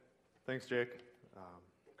Thanks, Jake.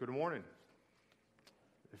 Good morning.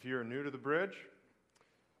 If you're new to the Bridge,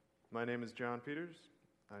 my name is John Peters.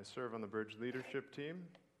 I serve on the Bridge leadership team,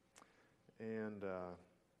 and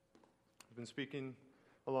I've been speaking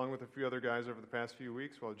along with a few other guys over the past few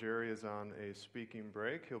weeks while Jerry is on a speaking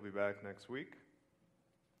break. He'll be back next week.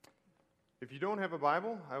 If you don't have a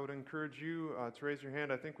Bible, I would encourage you to raise your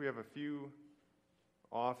hand. I think we have a few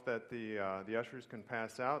off that the ushers can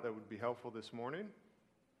pass out that would be helpful this morning.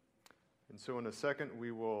 And so in a second,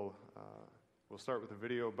 we'll start with the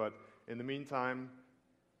video, but in the meantime,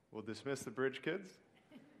 we'll dismiss the Bridge kids,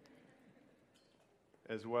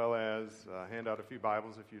 as well as hand out a few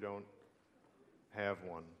Bibles if you don't have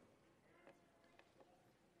one.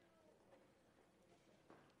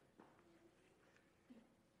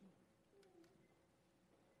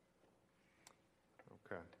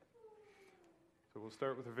 Okay. So we'll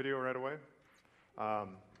start with the video right away.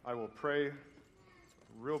 I will pray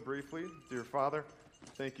real briefly. Dear Father,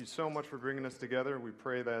 thank you so much for bringing us together. We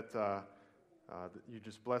pray that you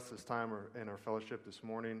just bless this time in our fellowship this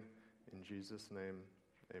morning. In Jesus' name,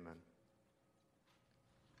 amen.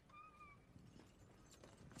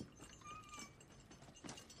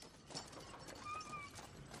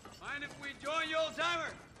 Mind if we join you, old timer?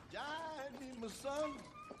 Join me, my son.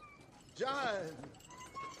 Join.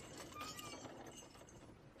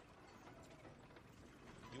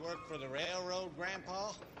 You work for the railroad,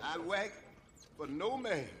 Grandpa? I work for no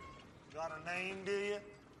man. Got a name, do you?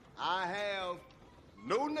 I have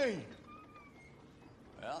no name.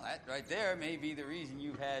 Well, that right there may be the reason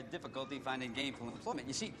you've had difficulty finding gainful employment.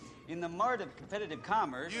 You see, in the mart of competitive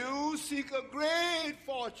commerce... You seek a great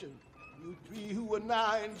fortune. You three who are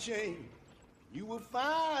now in chain. You will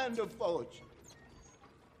find a fortune.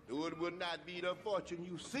 Though it will not be the fortune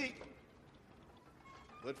you seek.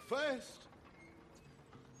 But first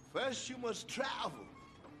you must travel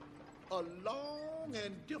a long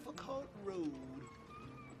and difficult road.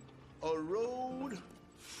 A road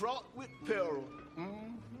fraught with peril.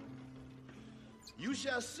 Mm-hmm. You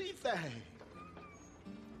shall see things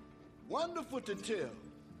wonderful to tell.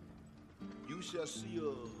 You shall see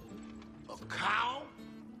a cow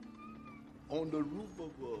on the roof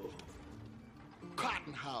of a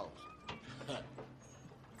cotton house.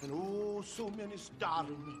 And oh, so many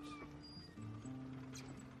startlings.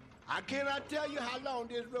 I cannot tell you how long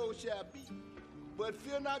this road shall be, but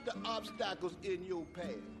fear not the obstacles in your path.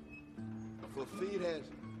 For fate has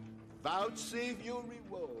vouchsafed your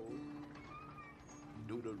reward.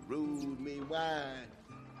 Though the road may wind,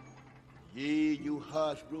 yea, your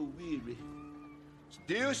hearts grow weary,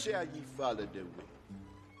 still shall ye follow the way,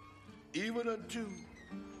 even unto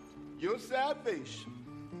your salvation.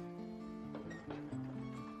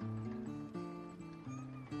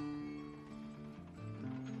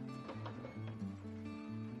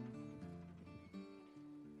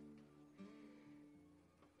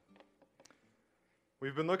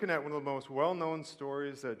 We've been looking at one of the most well-known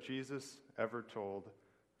stories that Jesus ever told,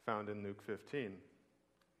 found in Luke 15.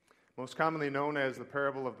 Most commonly known as the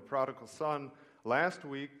parable of the prodigal son, last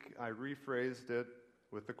week I rephrased it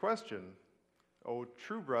with the question, "O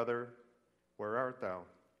true brother, where art thou?"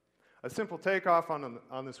 A simple takeoff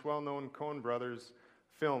on this well-known Coen Brothers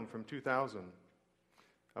film from 2000,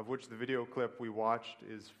 of which the video clip we watched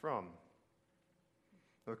is from.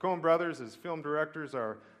 Now, the Coen Brothers, as film directors,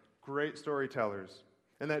 are great storytellers.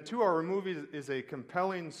 And that 2-hour movie is a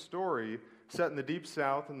compelling story set in the Deep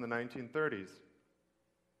South in the 1930s.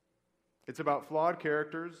 It's about flawed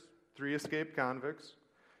characters, 3 escaped convicts,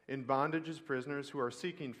 in bondage as prisoners who are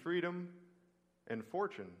seeking freedom and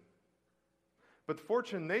fortune. But the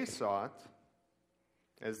fortune they sought,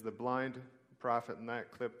 as the blind prophet in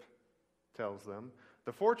that clip tells them,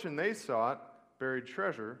 the fortune they sought, buried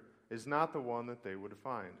treasure, is not the one that they would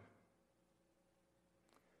find.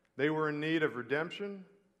 They were in need of redemption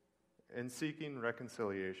and seeking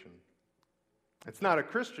reconciliation. It's not a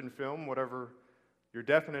Christian film, whatever your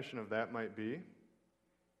definition of that might be.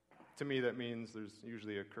 To me, that means there's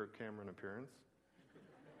usually a Kirk Cameron appearance.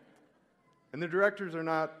 And the directors are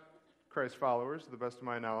not Christ followers, to the best of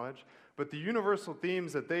my knowledge, but the universal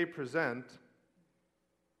themes that they present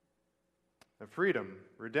of freedom,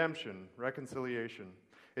 redemption, reconciliation.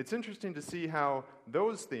 It's interesting to see how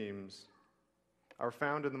those themes are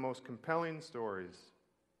found in the most compelling stories,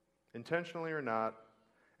 intentionally or not,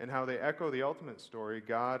 and how they echo the ultimate story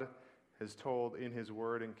God has told in His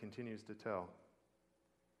Word and continues to tell.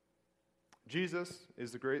 Jesus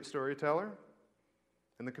is the great storyteller,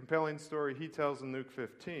 and the compelling story He tells in Luke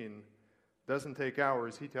 15 doesn't take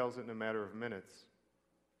hours, He tells it in a matter of minutes.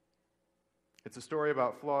 It's a story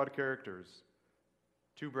about flawed characters,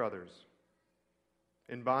 2 brothers,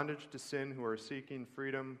 in bondage to sin, who are seeking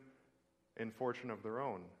freedom and fortune of their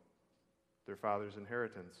own, their father's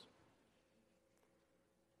inheritance.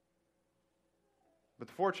 But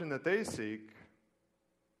the fortune that they seek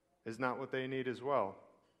is not what they need as well.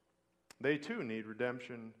 They too need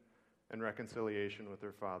redemption and reconciliation with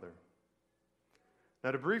their Father.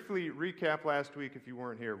 Now, to briefly recap last week, if you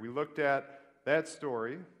weren't here, we looked at that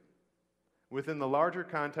story within the larger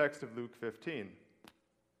context of Luke 15.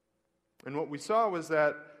 And what we saw was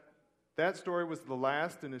that story was the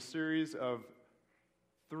last in a series of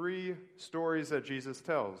 3 stories that Jesus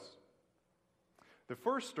tells. The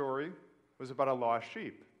first story was about a lost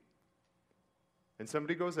sheep. And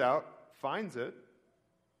somebody goes out, finds it,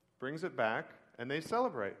 brings it back, and they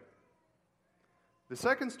celebrate. The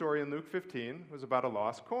second story in Luke 15 was about a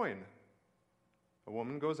lost coin. A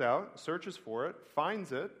woman goes out, searches for it,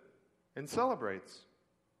 finds it, and celebrates.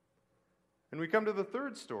 And we come to the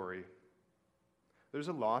third story. There's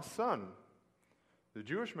a lost son. The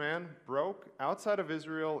Jewish man broke outside of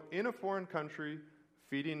Israel in a foreign country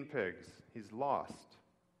feeding pigs. He's lost.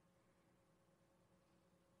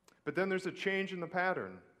 But then there's a change in the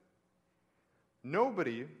pattern.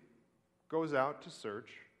 Nobody goes out to search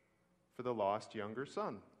for the lost younger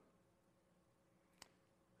son.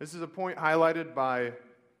 This is a point highlighted by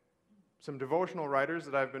some devotional writers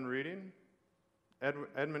that I've been reading,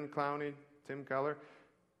 Edmund Clowney, Tim Keller,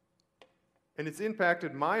 and it's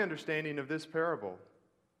impacted my understanding of this parable.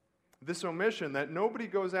 This omission that nobody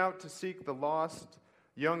goes out to seek the lost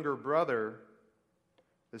younger brother,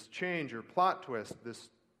 this change or plot twist, this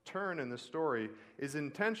turn in the story, is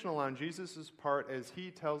intentional on Jesus' part as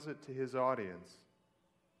he tells it to his audience.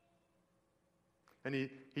 And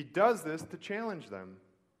he does this to challenge them.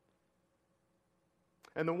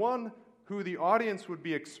 And the one who the audience would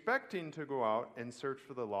be expecting to go out and search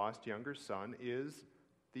for the lost younger son is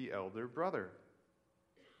the elder brother.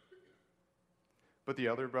 But the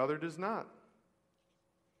elder brother does not.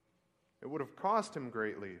 It would have cost him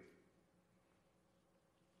greatly.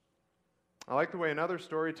 I like the way another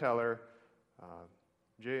storyteller,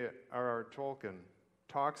 J.R.R. Tolkien,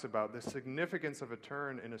 talks about the significance of a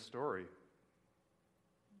turn in a story.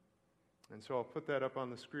 And so I'll put that up on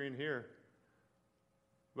the screen here.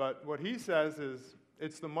 But what he says is,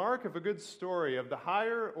 it's the mark of a good story of the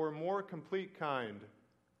higher or more complete kind,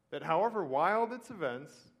 that however wild its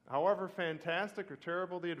events, however fantastic or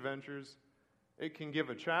terrible the adventures, it can give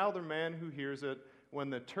a child or man who hears it, when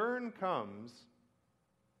the turn comes,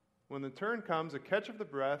 a catch of the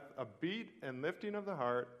breath, a beat and lifting of the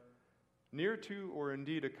heart, near to or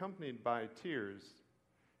indeed accompanied by tears,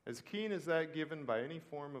 as keen as that given by any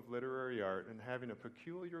form of literary art, and having a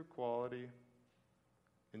peculiar quality.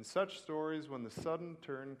 In such stories, when the sudden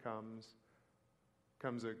turn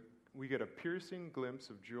we get a piercing glimpse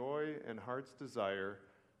of joy and heart's desire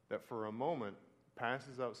that for a moment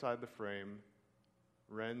passes outside the frame,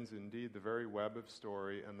 rends indeed the very web of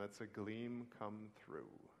story, and lets a gleam come through.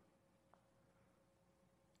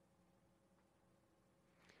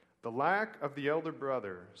 The lack of the elder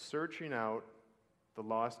brother searching out the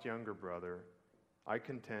lost younger brother, I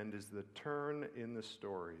contend, is the turn in the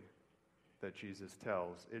story that Jesus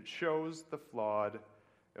tells. It shows the flawed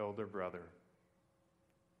elder brother.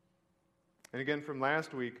 And again, from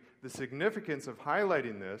last week, the significance of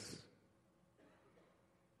highlighting this,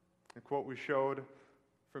 a quote we showed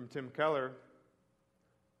from Tim Keller,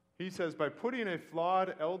 he says, by putting a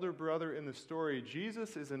flawed elder brother in the story,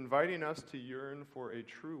 Jesus is inviting us to yearn for a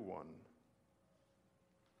true one.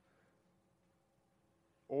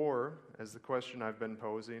 Or, as the question I've been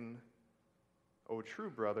posing, O true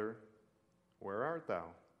brother, where art thou?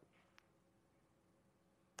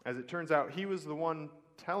 As it turns out, he was the one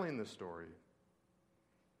telling the story.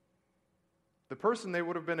 The person they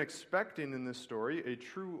would have been expecting in this story, a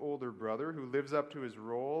true older brother who lives up to his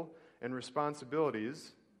role and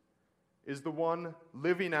responsibilities, is the one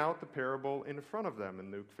living out the parable in front of them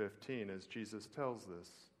in Luke 15, as Jesus tells this.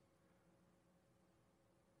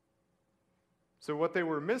 So what they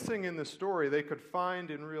were missing in the story, they could find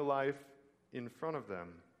in real life in front of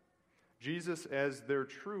them. Jesus as their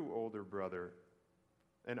true older brother,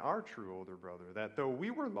 and our true older brother, that though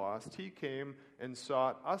we were lost, he came and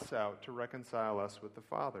sought us out to reconcile us with the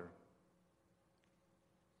Father.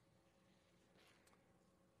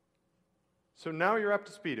 So now you're up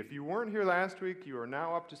to speed. If you weren't here last week, you are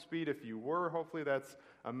now up to speed. If you were, hopefully that's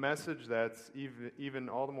a message that's even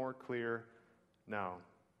all the more clear now.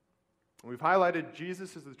 We've highlighted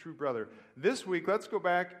Jesus as the true brother. This week, let's go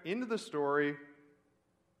back into the story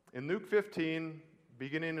in Luke 15,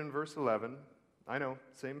 beginning in verse 11. I know,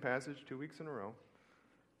 same passage 2 weeks in a row.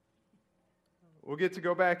 we'll get to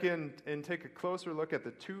go back in and take a closer look at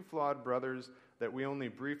the two flawed brothers that we only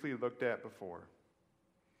briefly looked at before.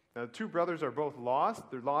 Now, the two brothers are both lost.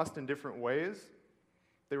 They're lost in different ways.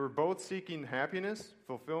 They were both seeking happiness,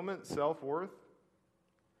 fulfillment, self-worth.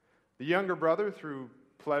 The younger brother through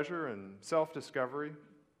pleasure and self-discovery.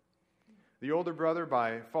 The older brother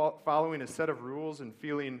by following a set of rules and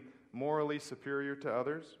feeling morally superior to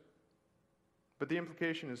others. But the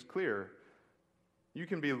implication is clear. You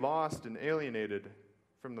can be lost and alienated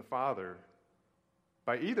from the Father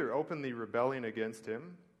by either openly rebelling against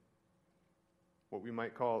Him, what we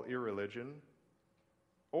might call irreligion,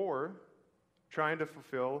 or trying to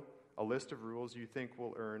fulfill a list of rules you think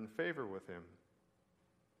will earn favor with Him.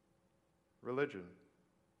 Religion.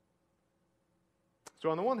 So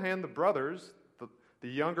on the one hand, the brothers, the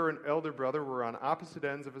younger and elder brother, were on opposite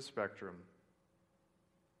ends of a spectrum.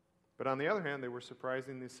 But on the other hand, they were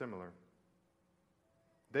surprisingly similar.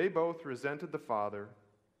 They both resented the Father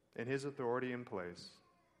and His authority in place.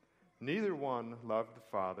 Neither one loved the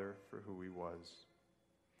Father for who He was.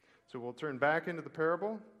 So we'll turn back into the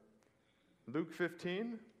parable, Luke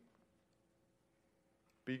 15,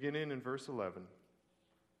 beginning in verse 11.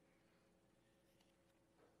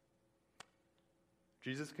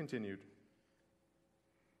 Jesus continued,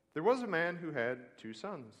 "There was a man who had 2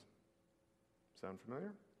 sons. Sound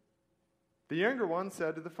familiar? The younger one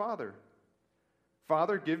said to the father,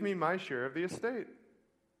 'Father, give me my share of the estate.'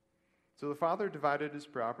 So the father divided his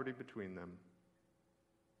property between them.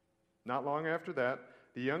 Not long after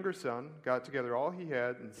that, the younger son got together all he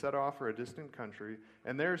had and set off for a distant country,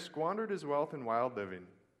 and there squandered his wealth in wild living.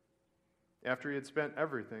 After he had spent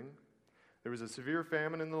everything, there was a severe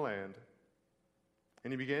famine in the land,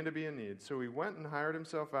 and he began to be in need. So he went and hired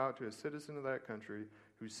himself out to a citizen of that country,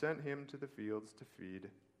 who sent him to the fields to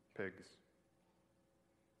feed pigs.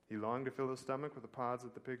 He longed to fill his stomach with the pods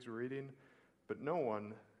that the pigs were eating, but no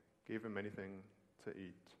one gave him anything to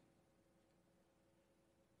eat."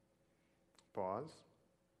 Pause.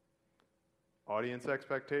 Audience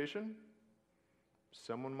expectation.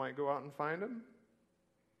 Someone might go out and find him.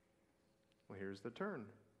 Well, here's the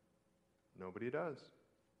turn. Nobody does.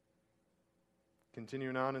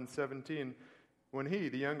 Continuing on in 17, when he,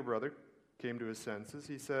 the younger brother, came to his senses,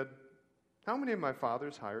 he said, "How many of my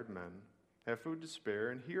father's hired men have food to spare,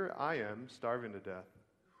 and here I am starving to death?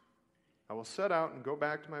 I will set out and go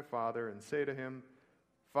back to my father and say to him,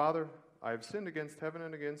 'Father, I have sinned against heaven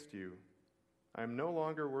and against you. I am no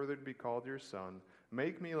longer worthy to be called your son.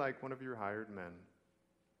 Make me like one of your hired men.'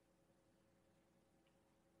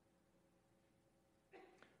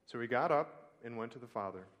 So he got up and went to the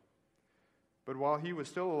father. But while he was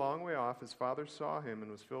still a long way off, his father saw him and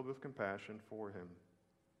was filled with compassion for him.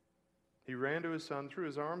 He ran to his son, threw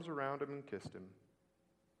his arms around him, and kissed him.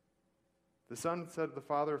 The son said to the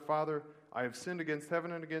father, 'Father, I have sinned against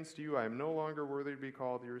heaven and against you. I am no longer worthy to be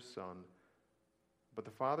called your son.' But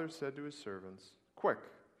the father said to his servants, 'Quick,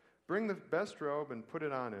 bring the best robe and put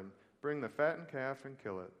it on him. Bring the fattened calf and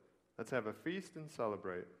kill it. Let's have a feast and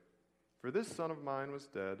celebrate. For this son of mine was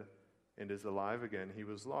dead and is alive again. He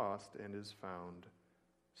was lost and is found.'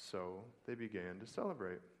 So they began to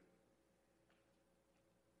celebrate."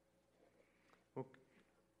 We'll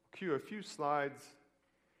cue a few slides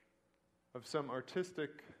of some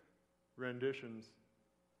artistic renditions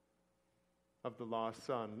of the lost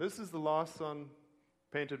son. This is the lost son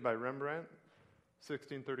painted by Rembrandt,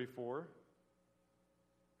 1634.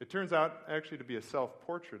 It turns out actually to be a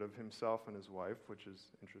self-portrait of himself and his wife, which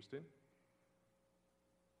is interesting.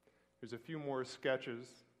 There's a few more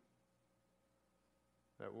sketches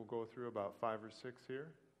that we'll go through, about 5 or 6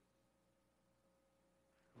 here.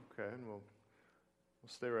 Okay, and we'll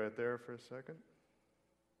stay right there for a second.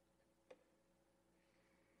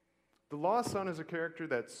 The lost son is a character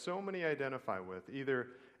that so many identify with,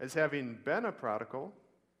 either as having been a prodigal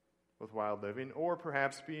with wild living, or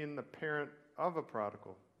perhaps being the parent of a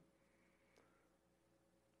prodigal.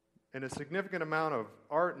 And a significant amount of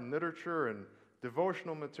art and literature and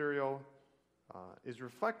devotional material is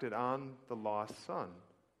reflected on the lost son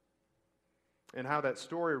and how that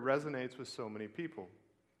story resonates with so many people,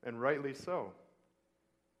 and rightly so.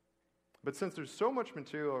 But since there's so much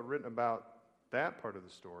material written about that part of the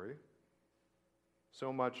story,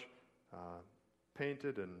 so much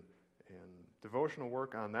painted and devotional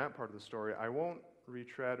work on that part of the story, I won't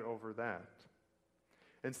retread over that.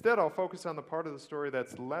 Instead, I'll focus on the part of the story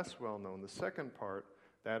that's less well known, the second part,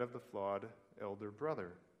 that of the flawed elder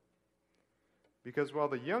brother. Because while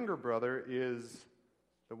the younger brother is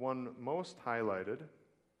the one most highlighted,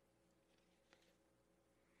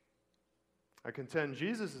 I contend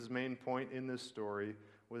Jesus' main point in this story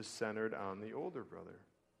was centered on the older brother.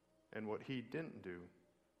 and what he didn't do.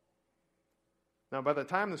 Now, by the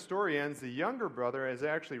time the story ends, the younger brother is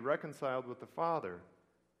actually reconciled with the father.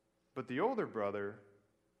 But the older brother,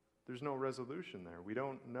 there's no resolution there. We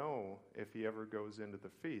don't know if he ever goes into the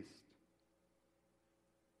feast.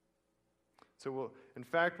 So, in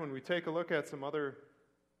fact, when we take a look at some other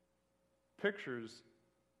pictures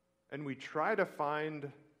and we try to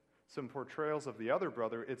find some portrayals of the other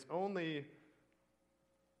brother, it's only, in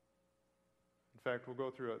fact, we'll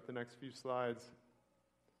go through the next few slides.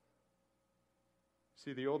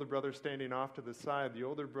 See the older brother standing off to the side, the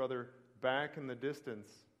older brother back in the distance.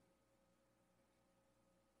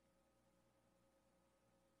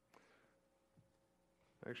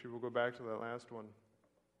 Actually, we'll go back to that last one.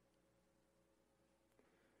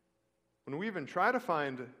 When we even try to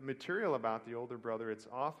find material about the older brother, it's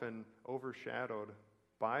often overshadowed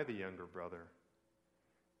by the younger brother.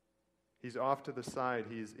 He's off to the side.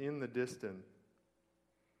 He's in the distance.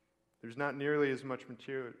 There's not nearly as much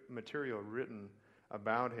material written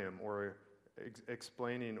about him or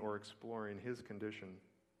explaining or exploring his condition.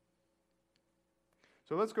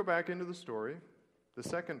 So let's go back into the story, the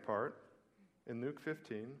second part, in Luke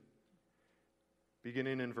 15,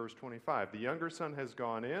 beginning in verse 25. The younger son has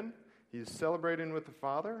gone in. He's celebrating with the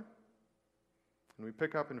father. And we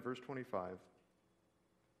pick up in verse 25.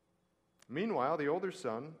 Meanwhile, the older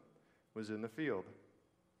son was in the field.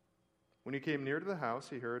 When he came near to the house,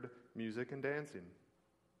 he heard music and dancing.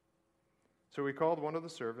 So he called one of the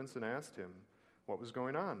servants and asked him what was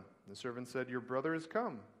going on. The servant said, "Your brother has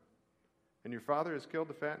come, and your father has killed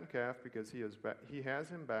the fattened calf because he has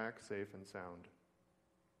him back safe and sound."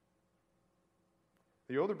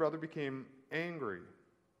 The older brother became angry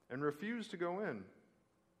and refused to go in.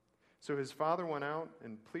 So his father went out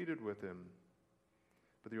and pleaded with him.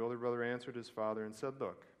 But the older brother answered his father and said,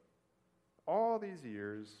 "Look, all these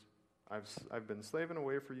years I've been slaving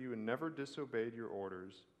away for you and never disobeyed your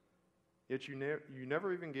orders. Yet you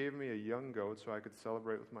never even gave me a young goat so I could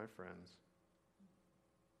celebrate with my friends.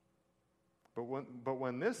 But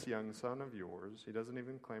when this young son of yours," he doesn't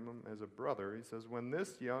even claim him as a brother, he says, "when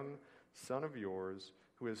this young son of yours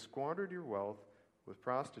who has squandered your wealth with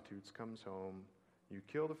prostitutes comes home, you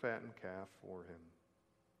kill the fattened calf for him."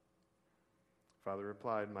 Father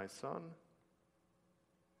replied, "My son,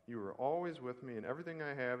 you are always with me and everything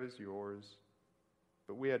I have is yours.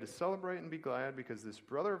 But we had to celebrate and be glad because this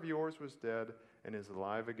brother of yours was dead and is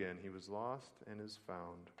alive again. He was lost and is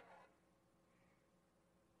found."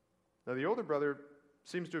 Now the older brother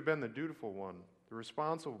seems to have been the dutiful one, the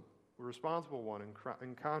responsible one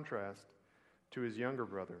in contrast to his younger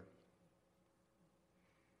brother.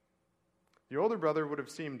 The older brother would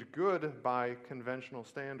have seemed good by conventional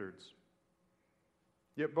standards.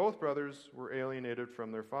 Yet both brothers were alienated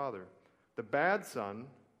from their father. The bad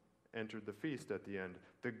son entered the feast at the end.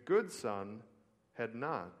 The good son had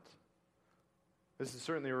not. This is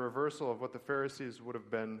certainly a reversal of what the Pharisees would have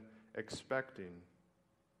been expecting.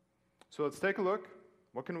 So let's take a look.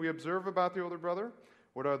 What can we observe about the older brother?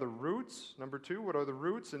 What are the roots? Number 2, what are the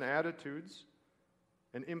roots and attitudes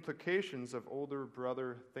and implications of older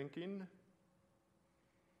brother thinking?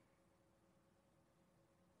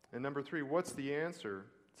 And number 3, what's the answer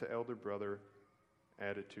to elder brother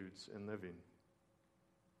attitudes and living?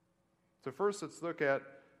 So first, let's look at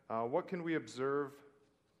what can we observe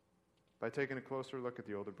by taking a closer look at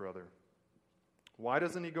the older brother. Why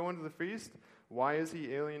doesn't he go into the feast? Why is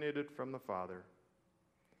he alienated from the father?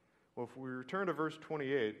 Well, if we return to verse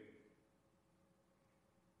 28, it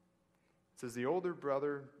says, "The older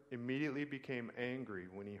brother immediately became angry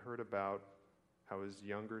when he heard about how his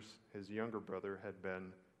younger brother had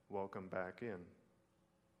been welcomed back in."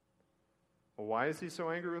 Well, why is he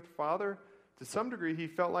so angry with the father? To some degree, he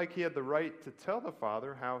felt like he had the right to tell the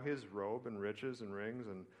father how his robe and riches and rings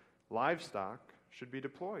and livestock should be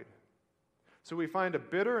deployed. So we find a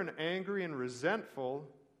bitter and angry and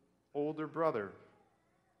resentful older brother.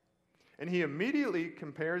 And he immediately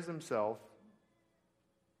compares himself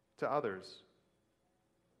to others.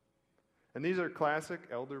 And these are classic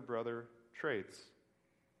elder brother traits: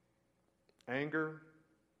 anger,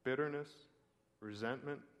 bitterness,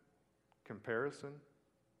 resentment, comparison.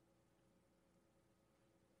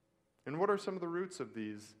 And what are some of the roots of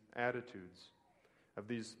these attitudes, of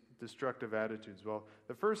these destructive attitudes? Well,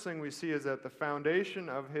 the first thing we see is that the foundation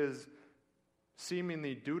of his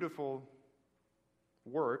seemingly dutiful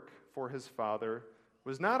work for his father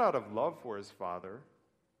was not out of love for his father,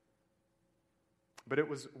 but it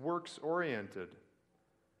was works-oriented,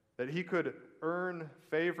 that he could earn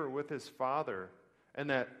favor with his father, and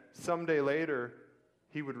that someday later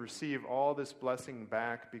he would receive all this blessing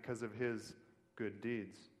back because of his good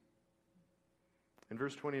deeds. In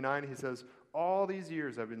verse 29, he says, all these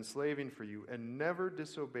years I've been slaving for you and never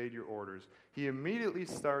disobeyed your orders. He immediately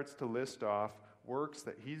starts to list off works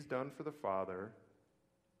that he's done for the Father,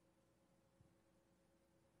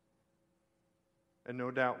 and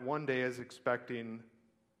no doubt one day is expecting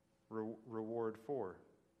reward for.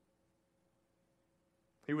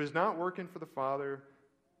 He was not working for the Father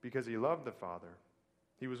because he loved the Father.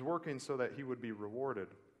 He was working so that he would be rewarded.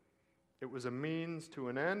 It was a means to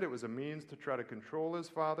an end. It was a means to try to control his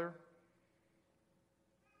Father.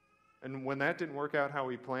 And when that didn't work out how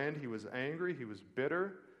he planned, he was angry, he was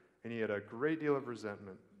bitter, and he had a great deal of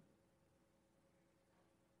resentment.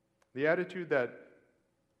 The attitude that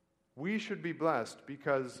we should be blessed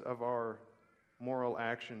because of our moral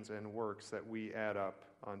actions and works that we add up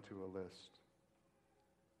onto a list.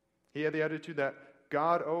 He had the attitude that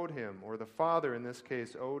God owed him, or the Father in this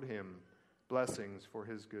case owed him, blessings for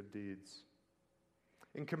his good deeds.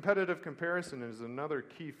 In competitive comparison is another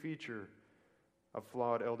key feature of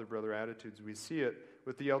flawed elder brother attitudes. We see it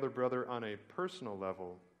with the elder brother on a personal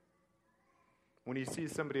level. When he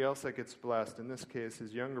sees somebody else that gets blessed, in this case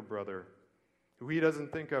his younger brother, who he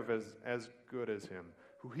doesn't think of as good as him,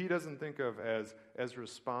 who he doesn't think of as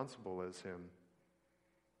responsible as him.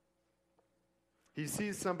 He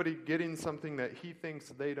sees somebody getting something that he thinks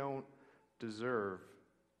they don't deserve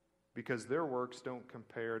because their works don't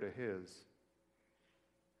compare to his.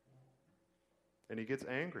 And he gets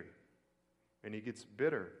angry. And he gets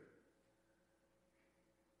bitter.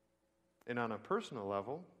 And on a personal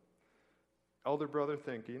level, elder brother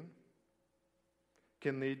thinking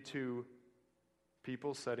can lead to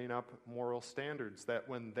people setting up moral standards that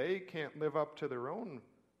when they can't live up to their own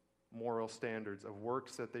moral standards of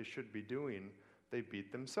works that they should be doing, they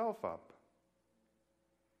beat themselves up.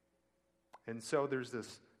 And so there's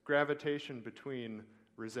this gravitation between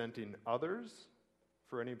resenting others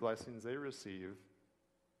for any blessings they receive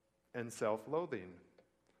and self-loathing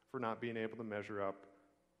for not being able to measure up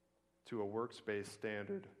to a works-based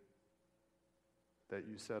standard that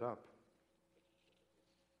you set up.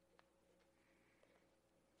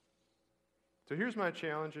 So here's my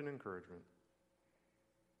challenge and encouragement.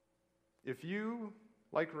 If you,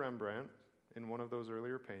 like Rembrandt in one of those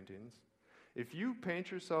earlier paintings, if you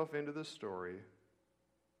paint yourself into the story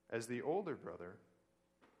as the older brother,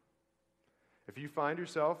 if you find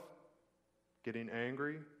yourself getting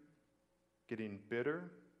angry, getting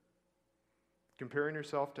bitter, comparing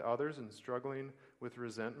yourself to others and struggling with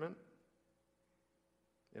resentment,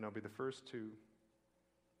 and I'll be the first to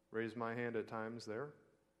raise my hand at times there.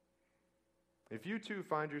 If you too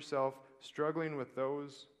find yourself struggling with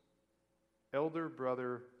those elder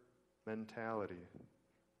brother mentality,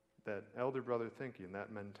 that elder brother thinking,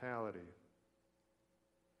 that mentality,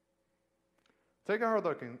 take a hard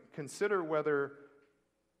look and consider whether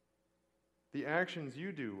the actions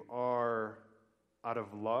you do are out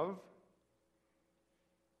of love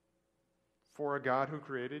for a God who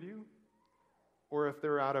created you, or if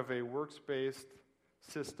they're out of a works-based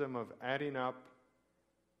system of adding up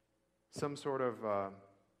some sort of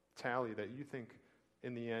tally that you think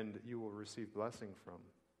in the end you will receive blessing from.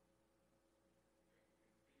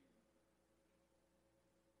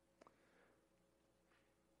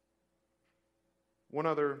 One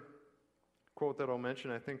other quote that I'll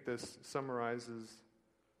mention, I think this summarizes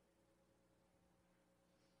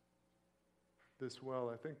this well.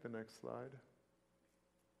 I think the next slide.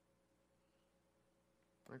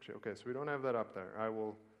 Actually, okay, so we don't have that up there.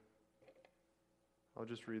 I'll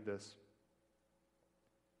just read this.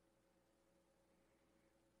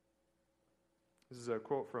 This is a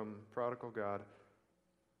quote from Prodigal God.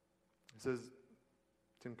 It says,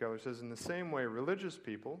 Tim Keller says, in the same way, religious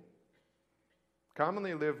people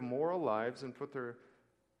commonly live moral lives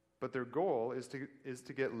but their goal is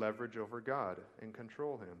to get leverage over God and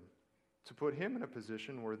control him, to put him in a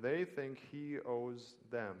position where they think he owes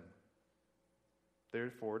them.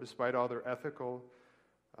 Therefore, despite all their ethical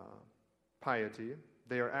piety,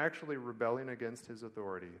 they are actually rebelling against his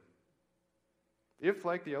authority. If,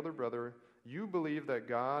 like the elder brother, you believe that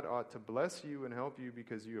God ought to bless you and help you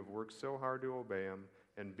because you have worked so hard to obey him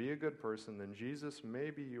and be a good person, then Jesus may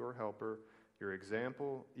be your helper, your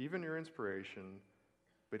example, even your inspiration,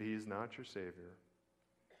 but he is not your Savior.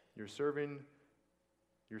 You're serving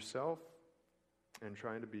yourself and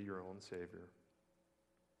trying to be your own Savior.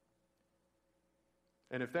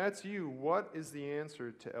 And if that's you, what is the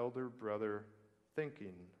answer to elder brother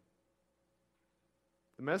thinking?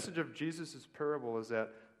 The message of Jesus' parable is that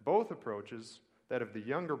both approaches, that of the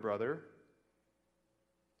younger brother,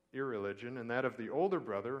 irreligion, and that of the older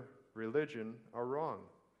brother, religion, are wrong.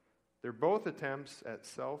 They're both attempts at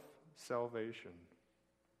self-salvation.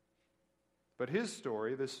 But his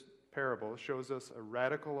story, this parable, shows us a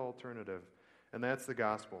radical alternative, and that's the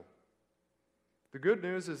gospel. The good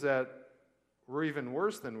news is that we're even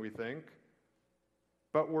worse than we think,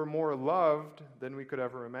 but we're more loved than we could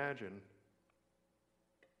ever imagine.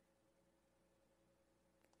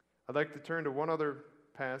 I'd like to turn to one other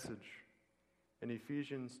passage in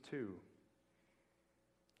Ephesians 2.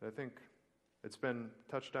 I think it's been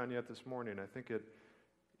touched on yet this morning. I think it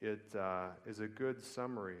is a good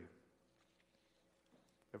summary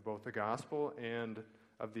of both the gospel and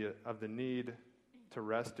of the need to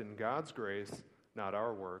rest in God's grace, not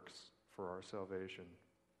our works, for our salvation.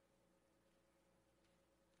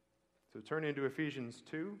 So turning to Ephesians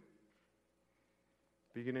 2,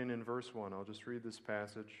 beginning in verse 1, I'll just read this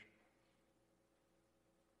passage.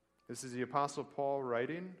 This is the Apostle Paul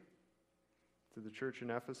writing to the church in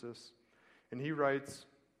Ephesus, and he writes,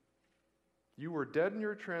 "You were dead in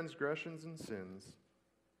your transgressions and sins,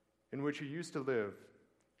 in which you used to live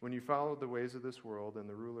when you followed the ways of this world and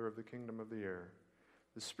the ruler of the kingdom of the air,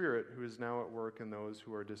 the Spirit who is now at work in those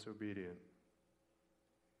who are disobedient.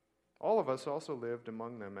 All of us also lived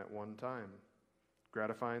among them at one time,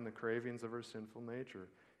 gratifying the cravings of our sinful nature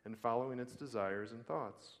and following its desires and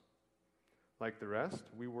thoughts. Like the rest,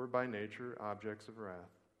 we were by nature objects of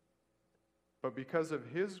wrath. But because of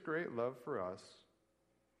his great love for us,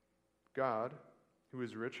 God, who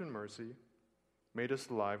is rich in mercy, made us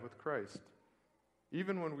alive with Christ,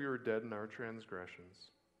 even when we were dead in our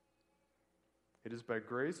transgressions. It is by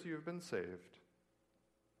grace you have been saved.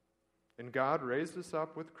 And God raised us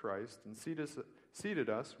up with Christ and seated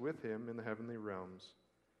us with him in the heavenly realms,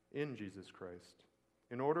 in Jesus Christ,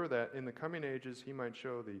 in order that in the coming ages he might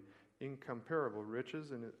show the incomparable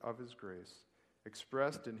riches of his grace,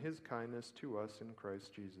 expressed in his kindness to us in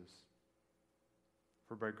Christ Jesus.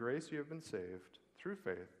 For by grace you have been saved, through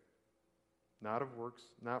faith, not of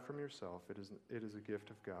works, not from yourself. It is a gift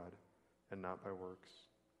of God, and not by works,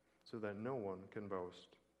 so that no one can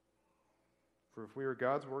boast. For if we are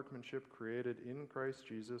God's workmanship, created in Christ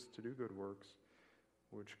Jesus to do good works,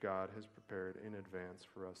 which God has prepared in advance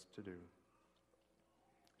for us to do."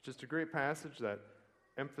 It's just a great passage that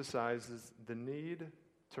emphasizes the need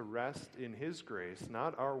to rest in his grace,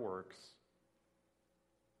 not our works,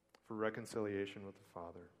 for reconciliation with the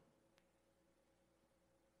Father.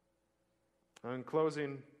 Now, in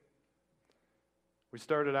closing, we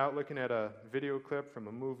started out looking at a video clip from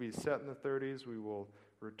a movie set in the 30s. We will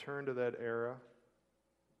return to that era.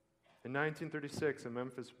 In 1936, a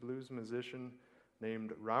Memphis blues musician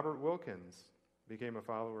named Robert Wilkins became a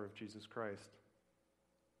follower of Jesus Christ.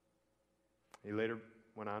 He later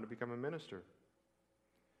went on to become a minister.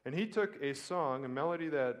 And he took a song, a melody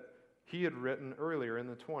that he had written earlier in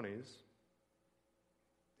the 20s.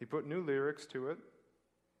 He put new lyrics to it,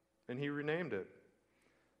 and he renamed it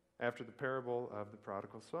after the parable of the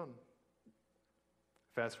prodigal son.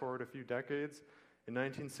 Fast forward a few decades, in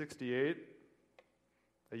 1968,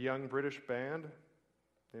 a young British band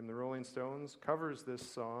named the Rolling Stones covers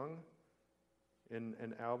this song in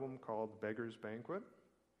an album called Beggar's Banquet.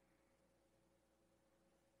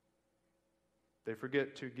 They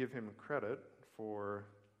forget to give him credit for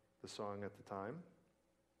the song at the time.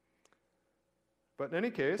 But in any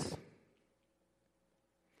case,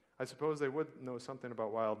 I suppose they would know something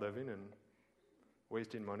about wild living and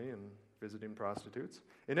wasting money and visiting prostitutes.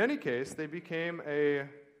 In any case, they became a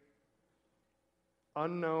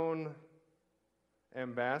unknown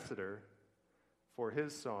ambassador for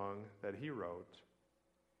his song that he wrote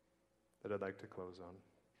that I'd like to close on.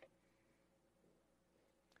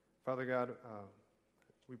 Father God,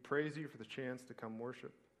 we praise you for the chance to come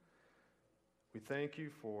worship. We thank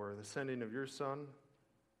you for the sending of your Son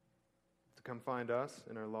to come find us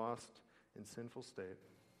in our lost and sinful state,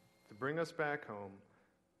 to bring us back home,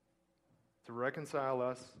 to reconcile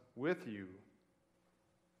us with you,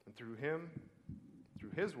 and through him,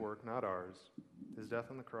 through his work, not ours, his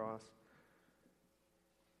death on the cross,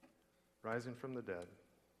 rising from the dead,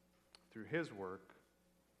 through his work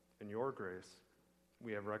and your grace,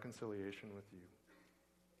 we have reconciliation with you.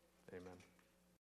 Amen.